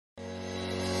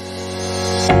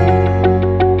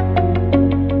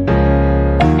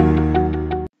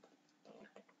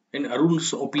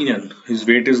Arun's opinion, his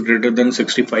weight is greater than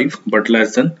 65 but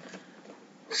less than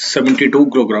 72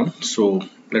 kilogram. So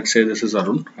let's say this is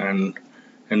Arun, and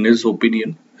in his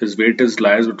opinion, his weight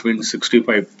lies between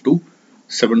 65 to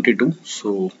 72.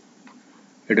 So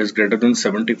it is greater than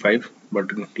 75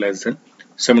 but less than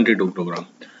 72 kilogram.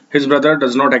 His brother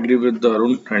does not agree with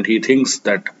Arun, and he thinks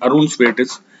that Arun's weight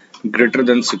is greater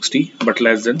than 60 but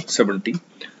less than 70.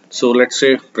 So let's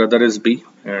say brother is B,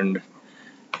 and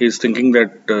he is thinking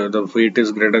that the weight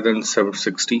is greater than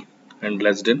 60 and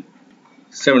less than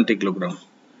 70 kilogram.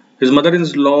 His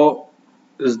mother-in-law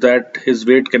is that his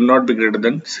weight cannot be greater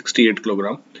than 68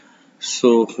 kilogram.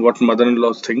 So what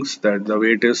mother-in-law thinks that the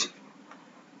weight is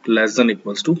less than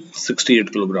equals to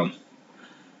 68 kilogram.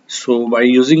 So by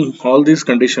using all these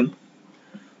conditions,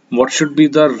 what should be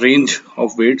the range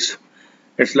of weights?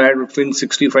 It's lies between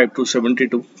 65 to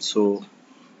 72. So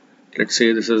let's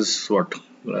say this is what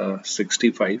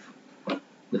 65.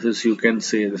 This is, you can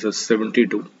say, this is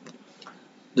 72.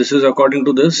 This is according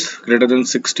to this greater than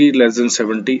 60, less than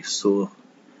 70. So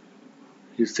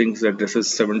he thinks that this is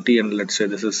 70, and let's say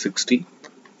this is 60.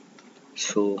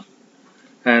 So,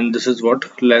 and this is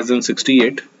what, less than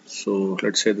 68. So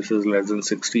let's say this is less than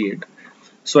 68.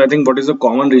 So I think what is the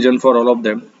common region for all of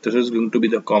them? This is going to be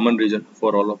the common region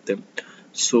for all of them.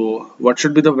 So what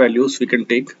should be the values we can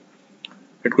take?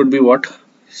 It could be what,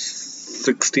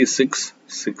 66,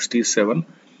 67,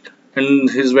 and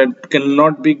his weight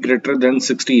cannot be greater than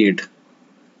 68.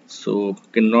 So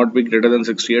cannot be greater than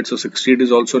 68. So 68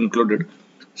 is also included.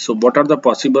 So what are the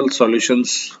possible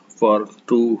solutions for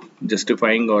to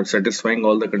justifying or satisfying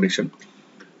all the condition?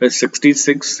 Is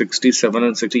 66, 67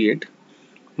 and 68.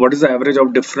 What is the average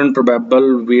of different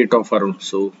probable weight of Arun?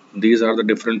 So these are the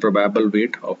different probable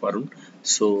weight of Arun.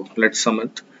 So let's sum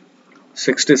it.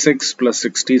 66 plus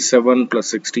 67 plus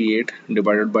 68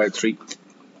 divided by 3.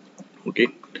 Okay,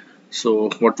 so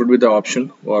what would be the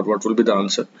option, or what will be the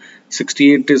answer?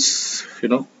 68 is,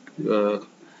 so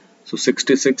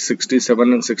 66,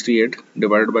 67 and 68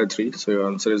 divided by 3. So your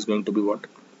answer is going to be what?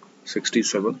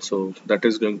 67. So that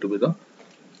is going to be the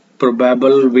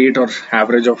probable weight or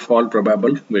average of all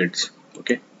probable weights.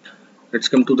 Okay, let's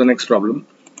come to the next problem.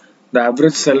 The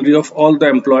average salary of all the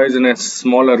employees in a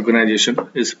small organization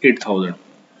is 8,000.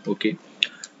 Okay,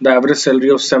 the average salary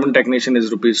of 7 technicians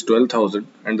is rupees 12,000,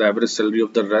 and the average salary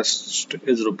of the rest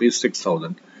is rupees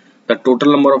 6,000. The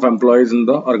total number of employees in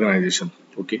the organization.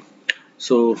 Okay,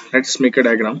 so let's make a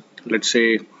diagram. Let's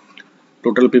say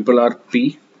total people are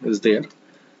P is there,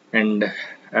 and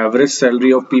average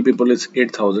salary of P people is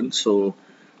 8,000. So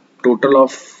total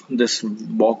of this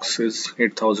box is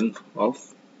 8,000 of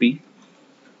P.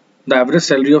 The average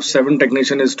salary of 7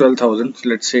 technicians is 12,000.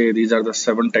 Let's say these are the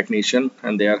 7 technicians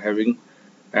and they are having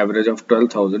average of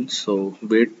 12,000. So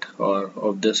weight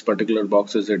of this particular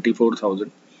box is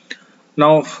 84,000.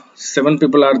 Now 7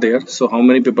 people are there. So how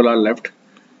many people are left?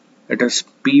 It is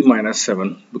P minus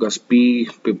 7, because P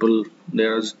people,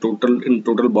 there is total in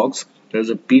total box there is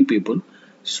a P people.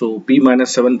 So P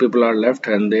minus 7 people are left,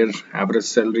 and their average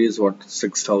salary is what,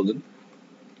 6,000.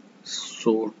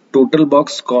 So total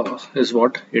box is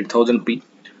what, 8,000 P.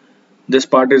 This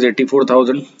part is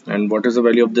 84,000, and what is the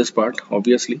value of this part?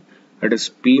 Obviously it is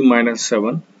P minus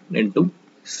 7 into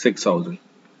 6,000.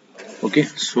 Okay,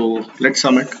 so let's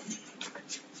sum it.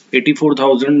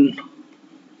 84,000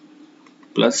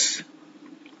 plus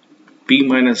P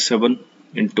minus 7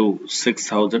 into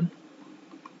 6,000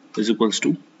 is equals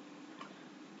to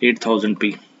 8,000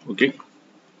 P. Okay,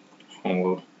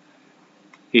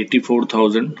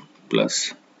 84,000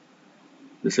 plus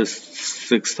this is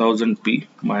 6,000 P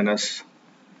minus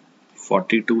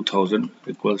 42,000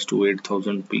 equals to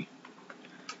 8,000 P.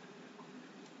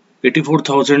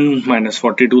 84,000 minus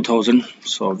 42,000,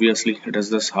 so obviously it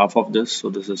is this half of this, so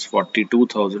this is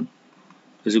 42,000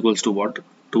 is equals to what,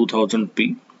 2,000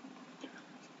 P.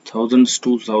 Thousands,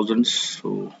 2,000.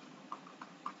 So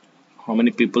how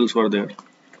many peoples were there?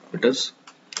 It is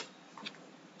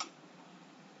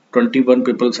 21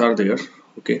 peoples are there.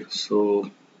 Okay, so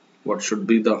what should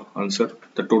be the answer?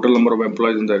 The total number of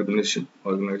employees in the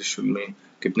organization में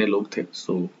कितने लोग थे?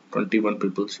 So 21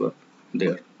 peoples were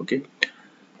there. Okay,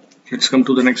 let's come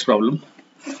to the next problem.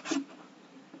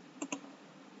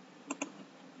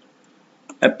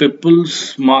 A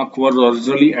people's mark was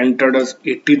originally entered as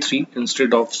 83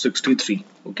 instead of 63.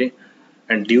 Okay,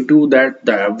 and due to that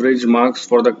the average marks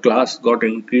for the class got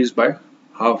increased by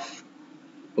half.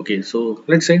 Okay, so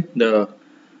let's say the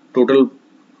total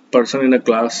person in a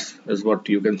class is what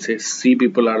you can say C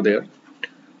people are there,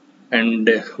 and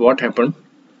what happened,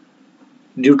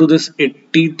 due to this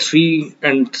 83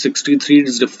 and 63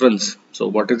 is difference. So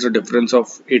what is the difference of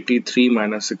 83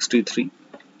 minus 63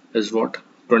 is what?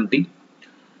 20.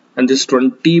 And this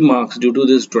 20 marks, due to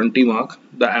this 20 mark,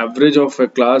 the average of a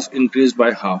class increased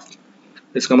by half.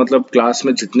 इसका मतलब class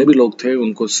में जितने भी लोग थे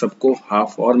उनको सबको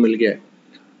half और मिल गया है.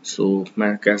 सो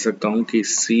मैं कह सकता हूँ कि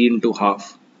C into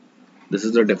half, this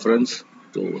is the difference.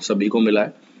 तो सभी को मिला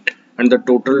है. एंड द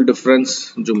टोटल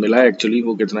डिफरेंस जो मिला है एक्चुअली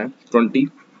वो कितना है? 20.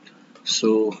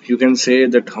 So you can say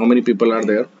that how many people are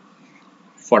there?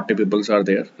 40 people are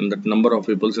there, and the number of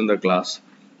people in the class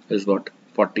is what?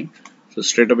 40. So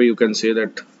straight away you can say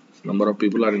that number of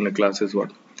people are in the class is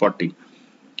what? 40.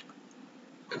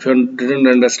 If you didn't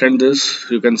understand this,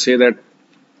 you can say that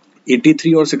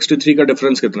 83 और 63 का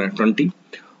difference कितना है? 20.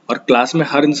 और class में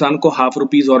हर इंसान को half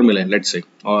rupees और मिले, लेट्स से,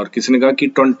 और किसी ने कहा कि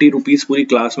 20 रुपीज पूरी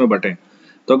क्लास में बटे.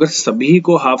 तो अगर सभी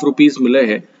को हाफ रुपीज मिले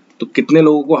हैं तो कितने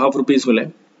लोगों को हाफ रुपीज मिले?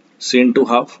 C into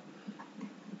half.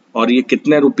 और ये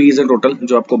कितने रुपीज है टोटल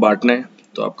जो आपको बांटना है?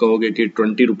 तो आप कहोगे कि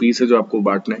 20 रुपीज है जो आपको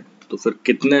बांटना है. तो फिर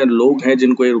कितने लोग हैं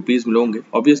जिनको ये रुपीज मिले होंगे?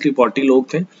 ऑब्वियसली 40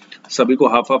 लोग थे, सभी को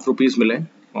हाफ हाफ रुपीज मिले,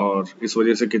 और इस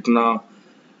वजह से कितना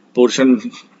पोर्शन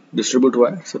डिस्ट्रीब्यूट हुआ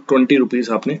है? 20 रुपीज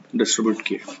आपने डिस्ट्रीब्यूट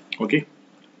किए. Okay,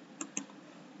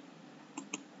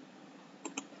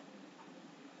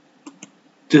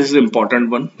 this is important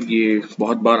one. ये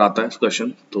बहुत बार आता है क्वेश्चन.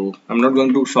 तो I am not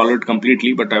going to solve it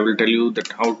completely, but I will tell you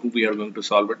that how to we are going to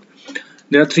solve it.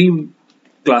 There are 3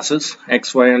 classes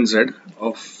x, y and z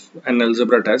of an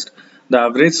algebra test. The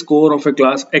average score of a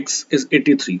class x is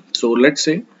 83. So let's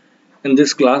say in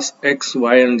this class x,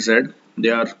 y and z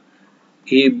they are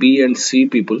a, b and c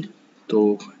people. तो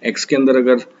x के अंदर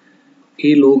अगर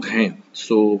a लोग हैं,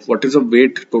 so what is the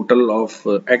weight total of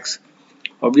x?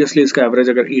 Obviously इसका average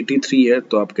अगर 83 है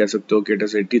तो आप कह सकते हो कि it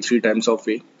is 83 times of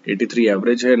A. 83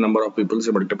 average है, नंबर ऑफ पीपल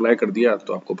से मल्टीप्लाई कर दिया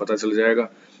तो आपको पता चल जाएगा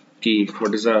कि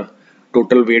what is the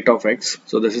total weight of x.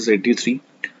 So this is 83.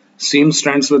 Same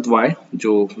stands with y,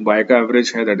 जो y का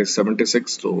एवरेज है दैट इज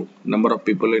 76. तो number of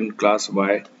people in class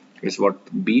y is what?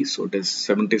 b. So it is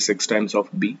 76 times of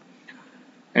b.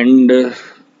 And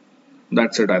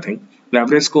that's it, I think. The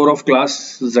average score of class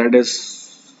z is,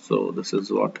 so this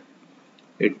is what?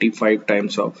 85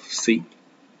 times of C.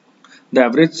 The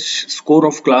average score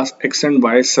of class X and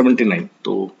Y is 79.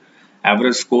 So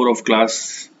average score of class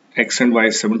X and Y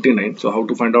is 79. So how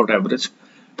to find out average?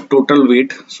 Total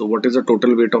weight. So what is the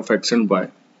total weight of X and Y?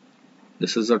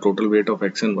 This is the total weight of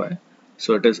X and Y.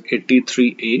 So it is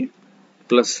 83A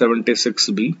plus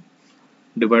 76B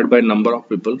divided by number of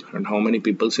people, and how many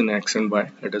people in X and Y?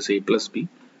 It is A plus B.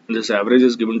 And this average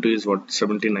is given to is what?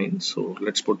 79. So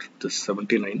let's put this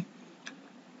 79.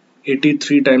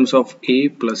 83 times of A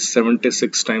plus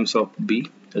 76 times of B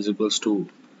is equals to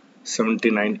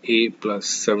 79A plus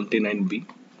 79B.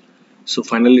 So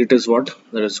finally it is what?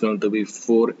 That is going to be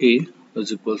 4A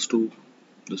is equals to,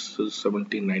 this is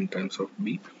 79 times of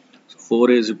B. So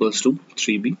 4A is equals to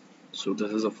 3B. So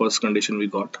this is the first condition we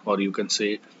got, or you can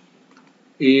say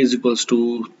A is equals to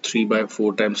 3 by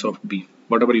 4 times of B,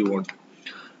 whatever you want.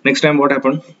 Next time what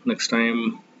happened? Next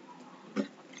time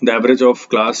the average of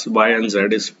class y and z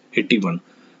is 81.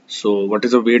 So what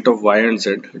is the weight of y and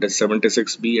z? It is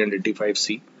 76b and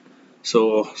 85c.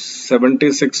 So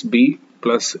 76b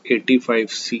plus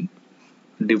 85c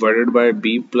divided by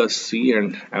b plus c,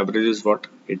 and average is what?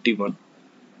 81.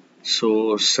 So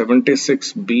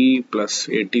 76b plus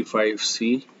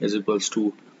 85c is equals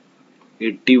to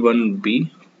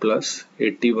 81b plus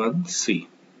 81c.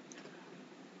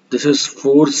 This is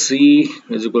 4c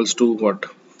is equals to what?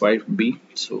 5b.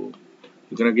 So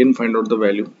you can again find out the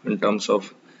value in terms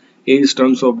of A is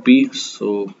terms of B.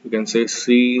 So you can say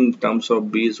C in terms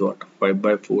of B is what? 5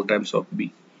 by 4 times of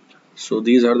B. So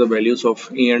these are the values of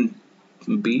A and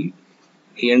B,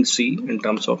 A and C in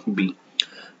terms of B.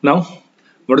 Now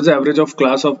what is the average of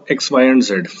class of X, Y and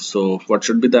Z? So what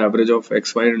should be the average of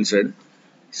X, Y and Z?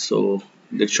 So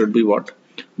this should be what?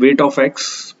 Weight of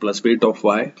X plus weight of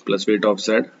Y plus weight of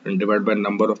Z and divided by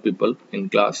number of people in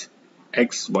class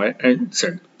X, Y and Z.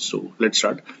 So let's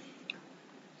start.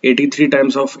 83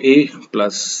 times of A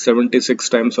plus 76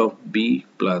 times of B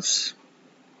plus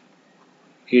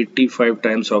 85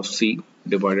 times of C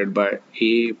divided by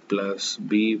A plus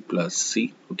B plus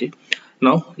C. Okay.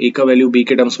 Now A का value B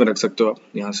के terms में रख सकते हो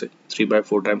आप यहाँ से 3 by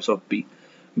 4 times of B.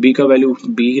 B का वैल्यू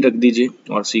B ही रख दीजिए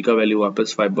और C का वैल्यू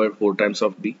वापस 5 by 4 times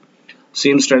of B.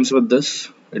 Same stands with this.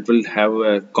 It will have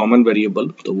a common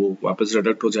variable, तो वो वापस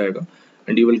डिडक्ट हो जाएगा.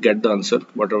 And you will get the answer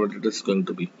whatever it is going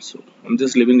to be. So I'm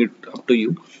just leaving it up to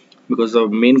you. because the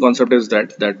main concept is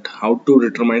that how to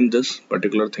determine this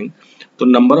particular thing.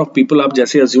 तो number of people आप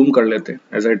जैसे assume कर लेते हैं,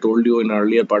 as I told you in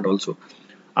earlier part also,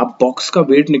 आप box का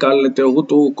weight निकाल लेते हो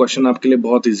तो question आपके लिए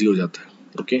बहुत easy हो जाता है.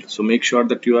 Okay, so make sure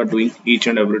that you are doing each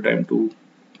and every time to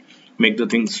make the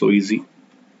things so easy.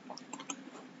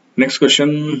 Next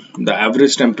question, the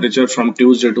average temperature from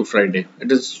Tuesday to Friday.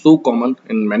 It is so common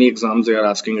in many exams, they are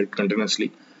asking it continuously.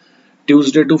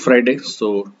 Tuesday to Friday,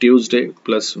 so Tuesday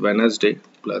plus Wednesday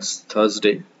plus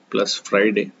Thursday plus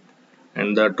Friday,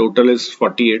 and the total is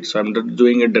 48. So I'm not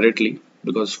doing it directly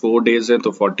because 4 days है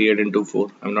तो 48 into 4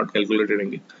 I'm not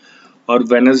calculating it. और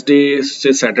Wednesday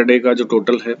से Saturday का जो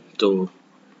total है तो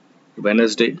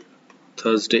Wednesday,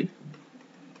 Thursday,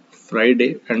 Friday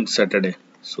and Saturday.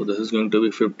 So this is going to be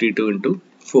 52 into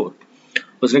 4.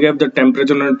 उसने कहा the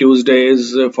temperature on Tuesday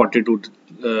is 42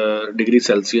 degrees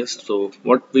Celsius. So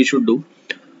what we should do,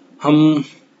 हम,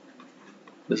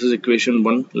 this is equation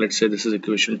 1, let's say this is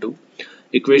equation 2.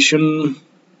 Equation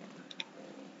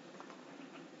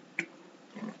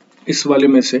इस वाले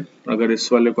में से अगर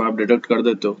इस वाले को आप डिडक्ट कर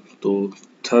देते हो तो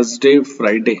थर्सडे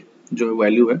फ्राइडे जो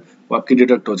वैल्यू है वो आपकी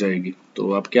डिडक्ट हो जाएगी.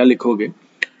 तो आप क्या लिखोगे,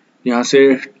 यहाँ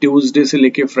से ट्यूसडे से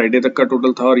लेके फ्राइडे तक का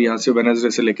टोटल था और यहाँ से वेडनेसडे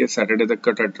से लेके सैटरडे तक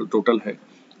का टोटल है.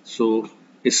 सो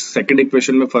इस सेकंड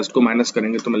इक्वेशन में फर्स्ट को माइनस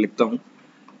करेंगे तो मैं लिखता हूँ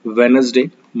वेडनेसडे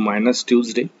माइनस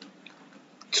ट्यूसडे,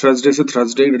 थर्सडे से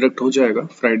थर्सडे डिडक्ट हो जाएगा,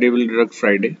 Friday will deduct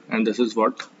Friday and this is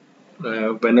what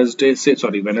Wednesday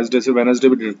से वेडनेसडे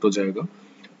भी डिडक्ट हो जाएगा.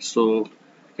 So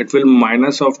it will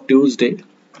minus of Tuesday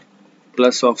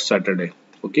plus of Saturday.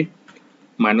 Okay,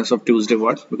 minus of Tuesday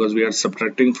what, because we are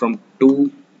subtracting from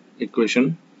two equation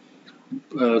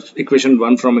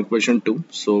 1 from equation 2.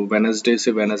 so Wednesday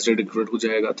से Wednesday divide हो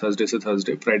जाएगा, Thursday से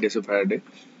Thursday, Friday से Friday,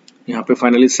 यहाँ पे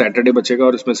finally Saturday बचेगा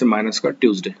और इसमें से माइनस का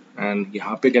Tuesday एंड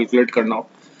यहाँ पे कैलकुलेट करना हो.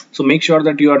 so make sure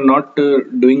that you are not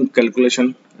doing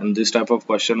calculation and this type of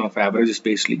question of average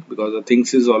especially because the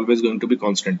things is always going to be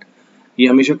constant. ये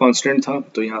हमेशा constant था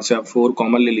तो यहाँ से आप 4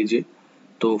 कॉमन ले लीजिए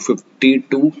तो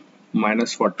 52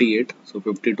 minus 48. so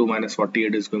 52 minus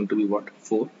 48 is going to be what,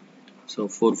 4. so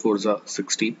 4 4s are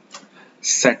 16.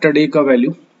 Saturday का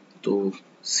वैल्यू, तो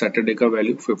Saturday का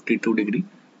वैल्यू 52 डिग्री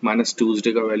माइनस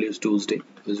ट्यूसडे का value is Tuesday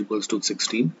is equals to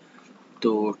 16.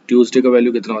 तो Tuesday का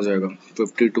वैल्यू कितना हो जाएगा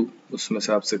 52, उसमें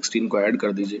से आप 16 को ऐड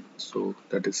कर दीजिए, so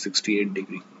that is 68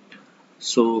 degree.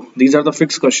 so these are the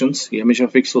fixed questions, ये हमेशा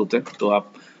फिक्स होते हैं. तो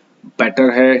आप better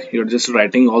है you're just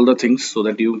writing all the things so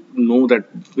that you know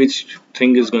that which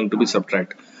thing is going to be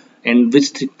subtract and which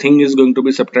thing is going to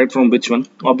be subtract from which one.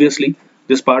 Obviously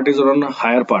this part is on a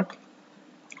higher part,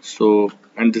 so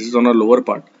and this is on a lower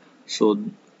part, so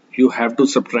you have to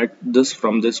subtract this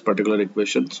from this particular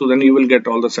equation, so then you will get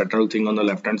all the settled thing on the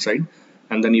left hand side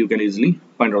and then you can easily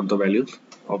find out the values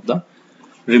of the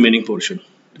remaining portion.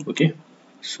 Okay,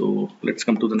 so let's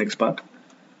come to the next part.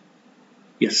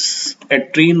 Yes, a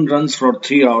train runs for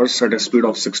 3 hours at a speed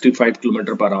of 65 km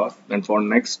per hour and for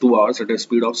next 2 hours at a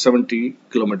speed of 70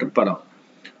 km per hour.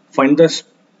 Find the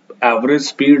average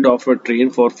speed of a train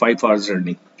for 5 hours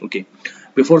journey. Okay,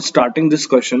 before starting this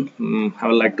question, I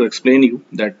would like to explain you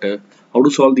that how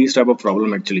to solve these type of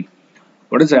problem actually.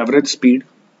 What is average speed?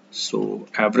 So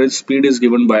average speed is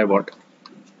given by what?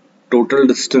 Total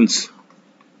distance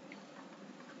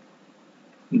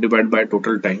divided by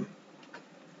total time.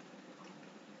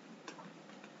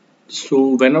 So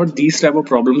whenever these type of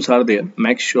problems are there,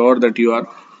 make sure that you are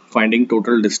finding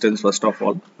total distance first of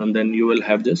all and then you will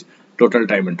have this total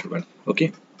time interval.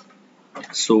 Okay,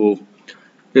 so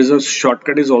there's a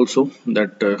shortcut is also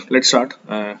that let's start.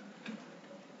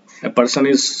 A person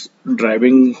is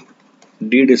driving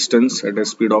d distance at a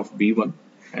speed of v1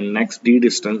 and next d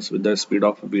distance with the speed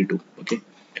of v2. Okay,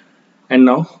 and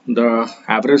now the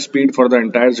average speed for the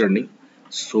entire journey.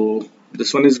 So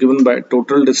this one is given by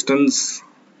total distance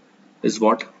is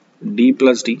what, d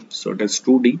plus d, so it is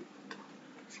 2d.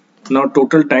 now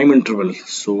total time interval,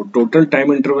 so total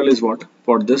time interval is what,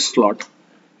 for this slot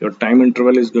your time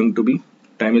interval is going to be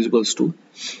time is equals to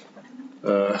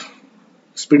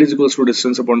speed is equals to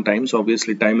distance upon time, so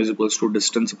obviously time is equals to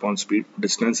distance upon speed,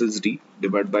 distance is d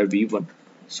divided by v1,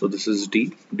 so this is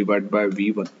d divided by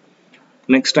v1.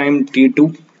 next time t2,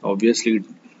 obviously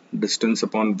distance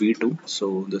upon v2,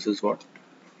 so this is what,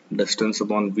 distance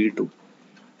upon v2.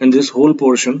 and this whole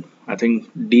portion I think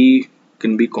d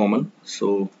can be common,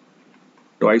 so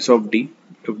twice of d,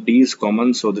 if d is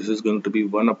common, so this is going to be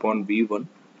 1 upon v1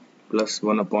 plus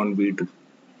 1 upon v2.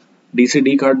 d से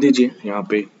d काट दीजिए, यहाँ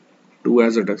पे 2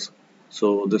 as it is,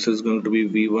 so this is going to be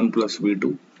v1 plus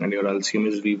v2 and your LCM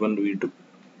is v1 v2.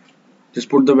 just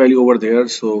put the value over there,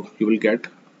 so you will get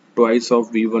twice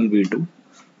of v1 v2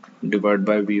 divided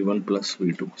by V1 plus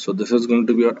V2. So this is going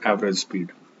to be your average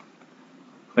speed.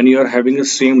 When you are having the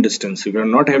same distance, if you are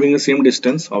not having the same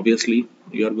distance, obviously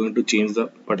you are going to change the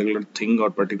particular thing or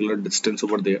particular distance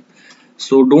over there.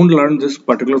 So don't learn this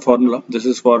particular formula. This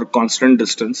is for constant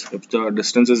distance. If the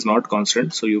distance is not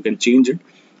constant, so you can change it,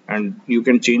 and you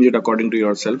can change it according to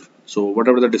yourself. So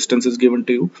whatever the distance is given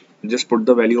to you, just put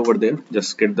the value over there,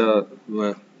 just get the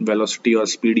velocity or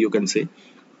speed, you can say.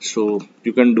 So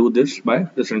you can do this by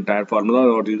this entire formula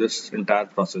or this entire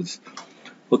process.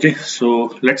 Okay,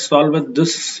 so let's solve with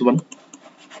this one,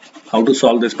 how to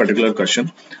solve this particular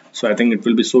question. So I think it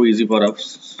will be so easy for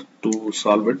us to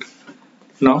solve it.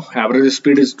 Now average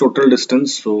speed is total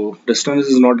distance, so distance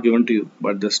is not given to you,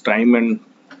 but this time and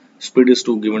speed is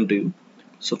given to you.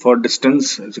 So for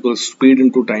distance is equals speed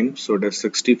into time, so it is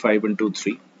 65 into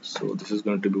 3, so this is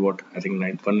going to be what, I think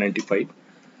 195.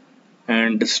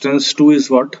 And distance 2 is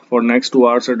what, for next 2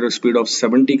 hours at a speed of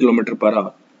 70 km per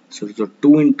hour, so the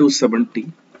 2 into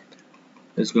 70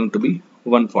 is going to be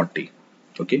 140.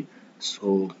 Okay,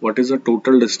 so what is the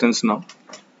total distance now?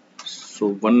 So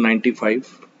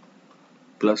 195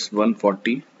 plus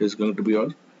 140 is going to be your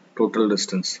total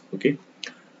distance. Okay,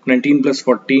 19 plus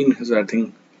 14 is, I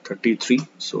think, 33,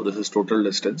 so this is total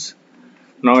distance.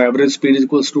 Now average speed is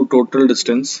equals to total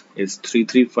distance is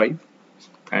 335,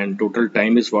 and total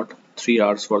time is what, 3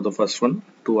 hours for the first one,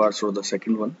 2 hours for the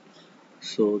second one.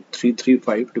 So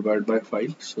 335 divided by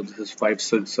 5, so this is 5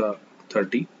 6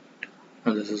 30,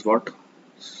 and this is what,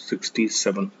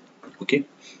 67. Okay,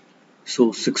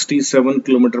 so 67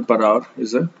 km per hour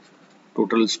is a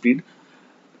total speed.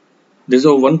 This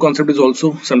one concept is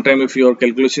also, sometime if your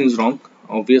calculation is wrong,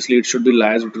 obviously it should be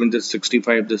lies between this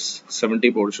 65, this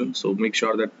 70 portion, so make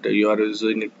sure that you are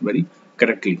using it very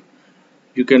correctly.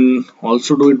 You can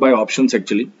also do it by options.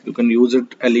 Actually you can use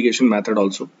it allegation method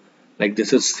also, like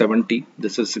this is 70,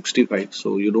 this is 65,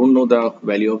 so you don't know the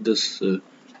value of this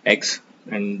x,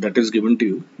 and that is given to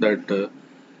you, that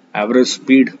average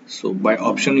speed. So by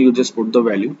option you just put the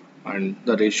value and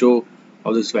the ratio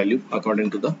of this value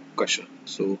according to the question.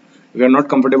 So if you are not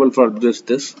comfortable for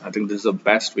this, I think this is the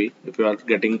best way. If you are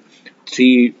getting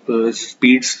 3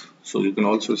 speeds, so you can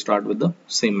also start with the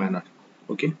same manner.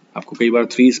 Okay, आपको कई बार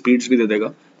 3 speeds भी दे देगा,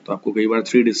 तो आपको कई बार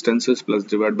 3 distances plus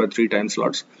divide by 3 time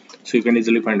slots, so you can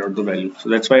easily find out the value. So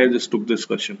that's why I just took this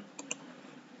question.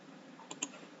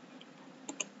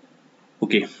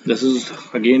 Okay, this is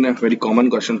again a very common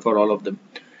question for all of them.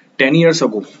 10 years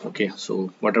ago, okay,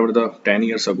 so whatever the 10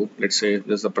 years ago, let's say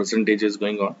this the percentage is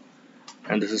going on,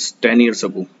 and this is 10 years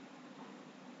ago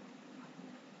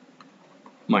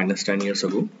minus 10 years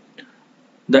ago.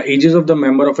 The ages of the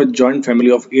member of a joint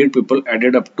family of 8 people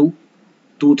added up to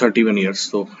 231 years.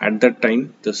 So at that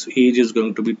time this age is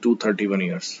going to be 231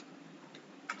 years.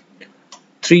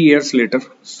 3 years later,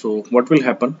 so what will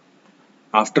happen?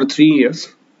 After 3 years,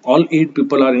 all 8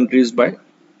 people are increased by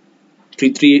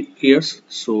 3 years.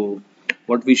 So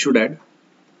what we should add,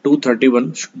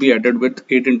 231 should be added with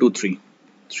 8 into 3.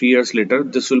 3 years later,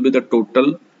 this will be the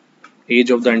total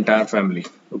age of the entire family.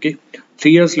 Okay,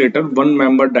 3 years later, one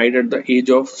member died at the age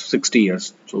of 60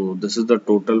 years. So this is the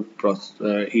total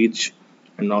age,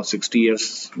 and now 60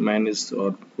 years man is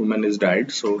or woman is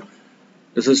died. So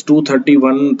this is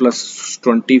 231 plus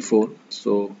 24.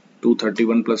 So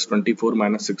 231 plus 24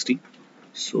 minus 60.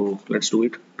 So let's do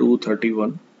it.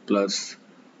 231 plus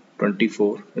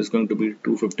 24 is going to be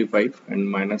 255 and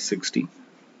minus 60.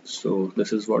 So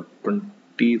this is what,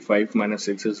 25 minus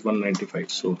 6 is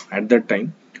 195. So at that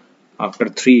time, after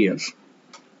 3 years,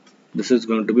 this is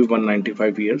going to be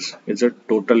 195 years. It's a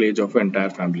total age of entire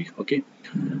family. Okay,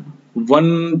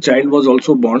 one child was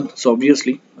also born, so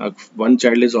obviously one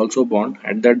child is also born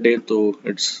at that day, so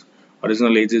its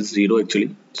original age is 0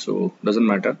 actually, so doesn't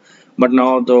matter. But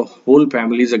now the whole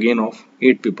family is again of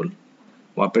 8 people.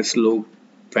 वापस लोग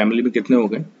family में कितने हो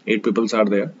गए? 8 peoples are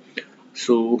there.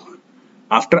 So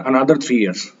after another 3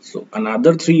 years, so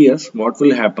another 3 years, what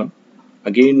will happen?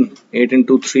 Again 8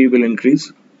 into 3 will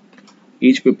increase.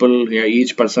 Each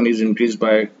person is increased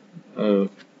by 3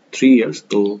 years.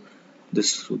 So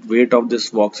this weight of this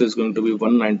box is going to be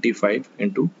 195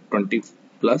 into 20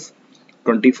 plus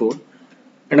 24.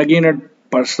 And again a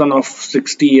person of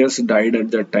 60 years died at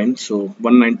that time. So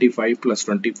 195 plus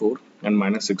 24 and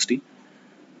minus 60.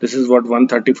 This is what,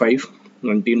 135.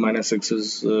 19 minus 6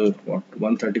 is what,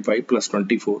 135 plus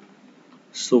 24.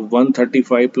 So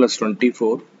 135 plus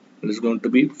 24 is going to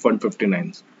be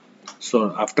 159.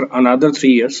 So after another 3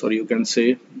 years, or you can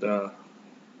say the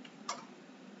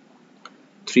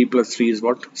 3 plus 3 is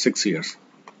what, 6 years.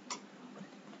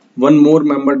 one more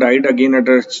member died again at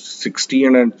a 60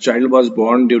 and a child was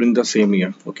born during the same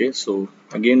year. Okay, so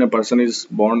again a person is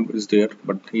born is there,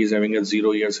 but he is having a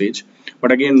 0 years age.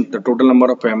 But again the total number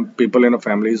of people in a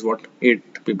family is what?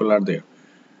 8 people are there.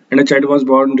 And a child was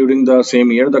born during the same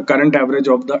year. The current average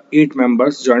of the 8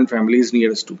 members joint family is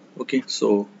nearest to. Okay, so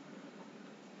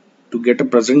to get a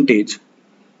present age,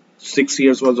 6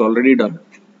 years was already done.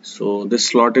 So this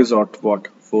slot is at what?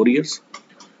 4 years.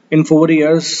 In 4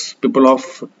 years, people of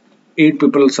 8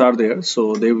 people are there,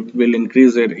 so they will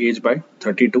increase their age by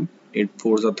 32. 8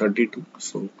 fours are 32,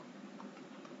 so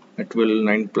it will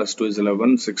 9 plus 2 is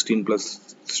 11, 16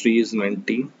 plus 3 is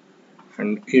 19,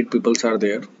 and 8 people are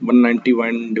there.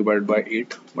 191 divided by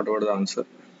 8, whatever the answer.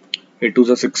 8 2s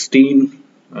are 16,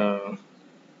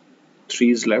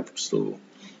 3 is left, so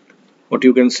what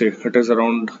you can say, it is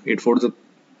around 8 4s are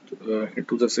 8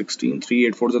 2s are 16, 3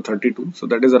 8 4s are 32, so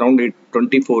that is around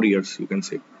 24 years, you can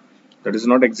say. That is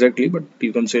not exactly, but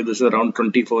you can say this is around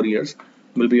 24 years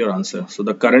will be your answer. So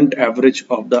the current average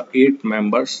of the 8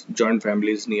 members joint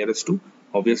family is nearest to,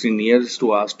 obviously nearest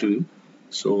to asked to you.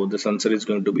 So this answer is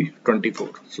going to be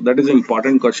 24. So that is an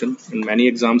important question. In many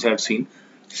exams I have seen.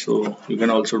 So you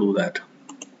can also do that.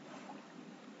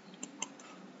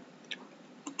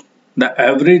 The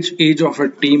average age of a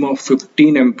team of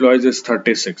 15 employees is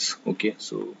 36. Okay,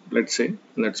 so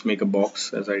let's make a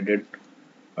box as I did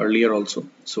earlier also.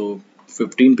 So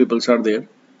 15 people are there.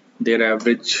 Their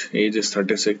average age is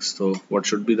 36. So what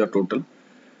should be the total?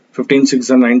 15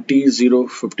 6 are 90, 0,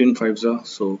 15 5s are,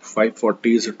 so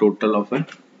 540 is a total of a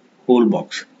whole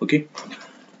box. Okay.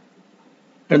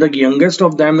 And the youngest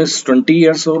of them is 20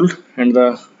 years old and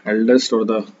the eldest or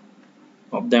the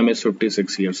of them is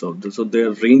 56 years old. So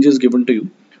their range is given to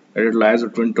you and it lies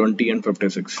between 20 and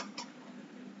 56.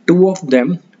 2 of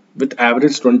them with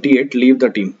average 28 leave the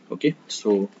team. Okay,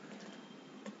 so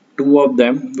 2 of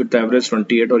them with average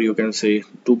 28, or you can say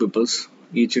 2 peoples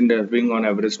each and having on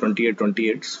average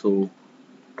 28, so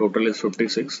total is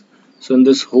 56. So in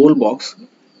this whole box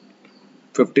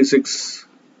 56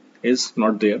 is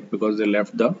not there because they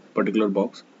left the particular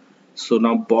box. So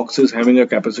now box is having a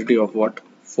capacity of what?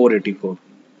 484.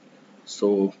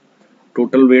 So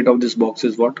total weight of this box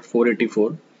is what?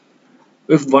 484.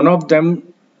 If one of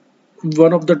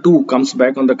the two comes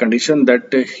back on the condition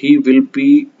that he will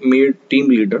be made team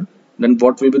leader, then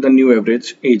what will be the new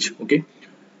average age? Okay,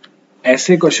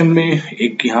 ऐसे question में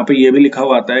एक यहाँ पे ये भी लिखा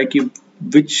हुआ आता है कि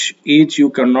which age you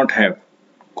cannot have,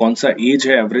 कौन सा एज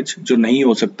है एवरेज जो नहीं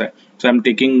हो सकता है. So I'm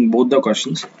taking both the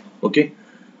questions. Okay,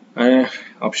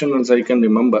 options I can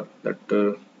remember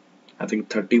that I think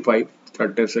 35,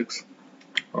 36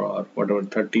 or whatever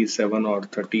 37 or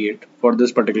 38 for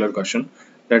this particular question,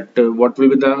 that what will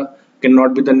be the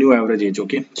cannot be the new average age.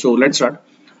 Okay, so let's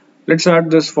start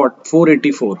this for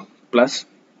 484 plus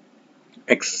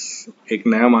x. एक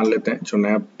नया मान लेते हैं, जो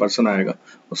नया person आएगा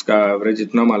उसका average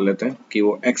इतना मान लेते हैं कि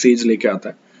वो x एज लेके आता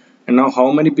है. And now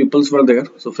how many peoples were there?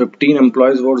 So 15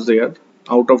 employees was there,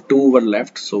 out of 2 were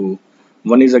left, so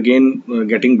 1 is again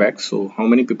getting back. So how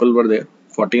many people were there?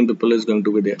 14 people is going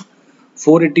to be there.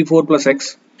 484 plus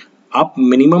x, आप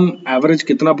minimum average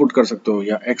कितना put कर सकते हो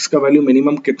या x का value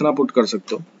minimum कितना put कर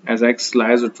सकते हो, एज x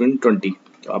लाइज बिटवीन 20.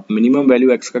 तो आप मिनिमम वैल्यू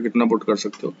x का कितना पुट कर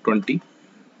सकते हो? 20.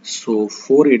 So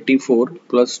 484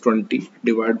 plus 20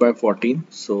 divided by 14.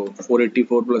 So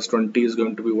 484 plus 20 is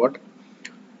going to be what?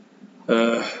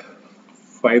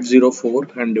 504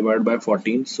 and divided by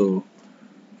 14. So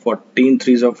 14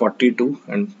 3s are 42.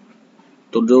 and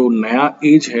तो जो नया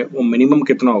एज है वो मिनिमम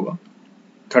कितना होगा?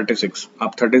 36.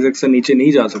 आप 36 से नीचे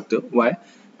नहीं जा सकते हो. Why?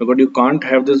 Because you can't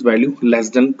have this value less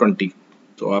than 20.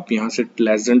 तो आप यहाँ से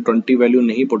less than 20 वैल्यू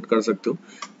नहीं पुट कर सकते हो.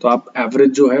 तो आप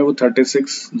एवरेज जो है वो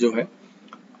 36 जो है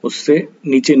उससे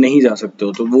नीचे नहीं जा सकते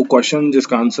हो. तो वो क्वेश्चन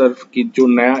जिसका आंसर कि जो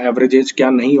नया एवरेज एज क्या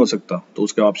नहीं हो सकता, तो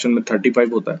उसके ऑप्शन में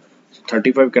 35 होता है.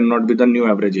 35 can not be the new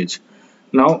average age.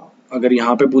 Now अगर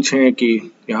यहाँ पे पूछें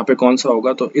कि यहाँ पे कौन सा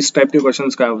होगा, तो इस टाइप के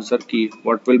क्वेश्चंस का आंसर कि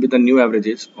what will be the new average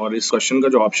age, और इस क्वेश्चन का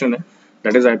जो ऑप्शन है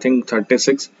दैट इज आई थिंक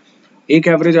 36. एक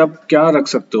एवरेज आप क्या रख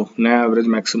सकते हो? नया एवरेज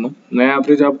मैक्सिमम. नया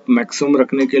एवरेज आप मैक्सिमम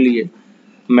रखने के लिए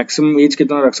मैक्सिमम एज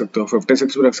कितना रख सकते हो?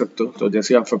 56 भी रख सकते हो. तो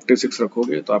जैसे आप 56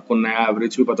 रखोगे तो आपको नया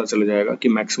एवरेज भी पता चल जाएगा कि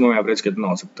मैक्सिमम एवरेज कितना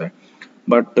हो सकता है.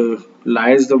 बट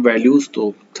लाइज द वैल्यूज,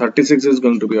 तो 36 is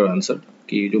going to be your answer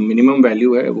कि जो मिनिमम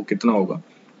वैल्यू है वो कितना होगा.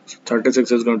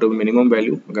 36 is going to be minimum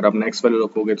value. अगर आप नेक्स्ट वैल्यू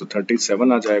रखोगे तो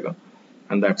 37 आ जाएगा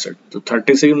एंड दैट्स इट. तो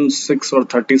 36 और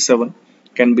 37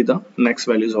 can be the next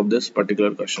values of this particular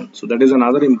question. So that is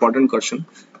another important question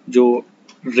जो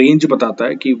range बताता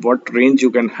है कि what range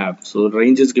you can have. So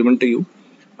range is given to you.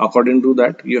 According to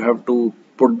that you have to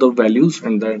put the values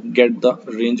and then get the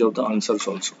range of the answers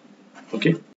also.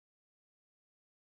 Okay.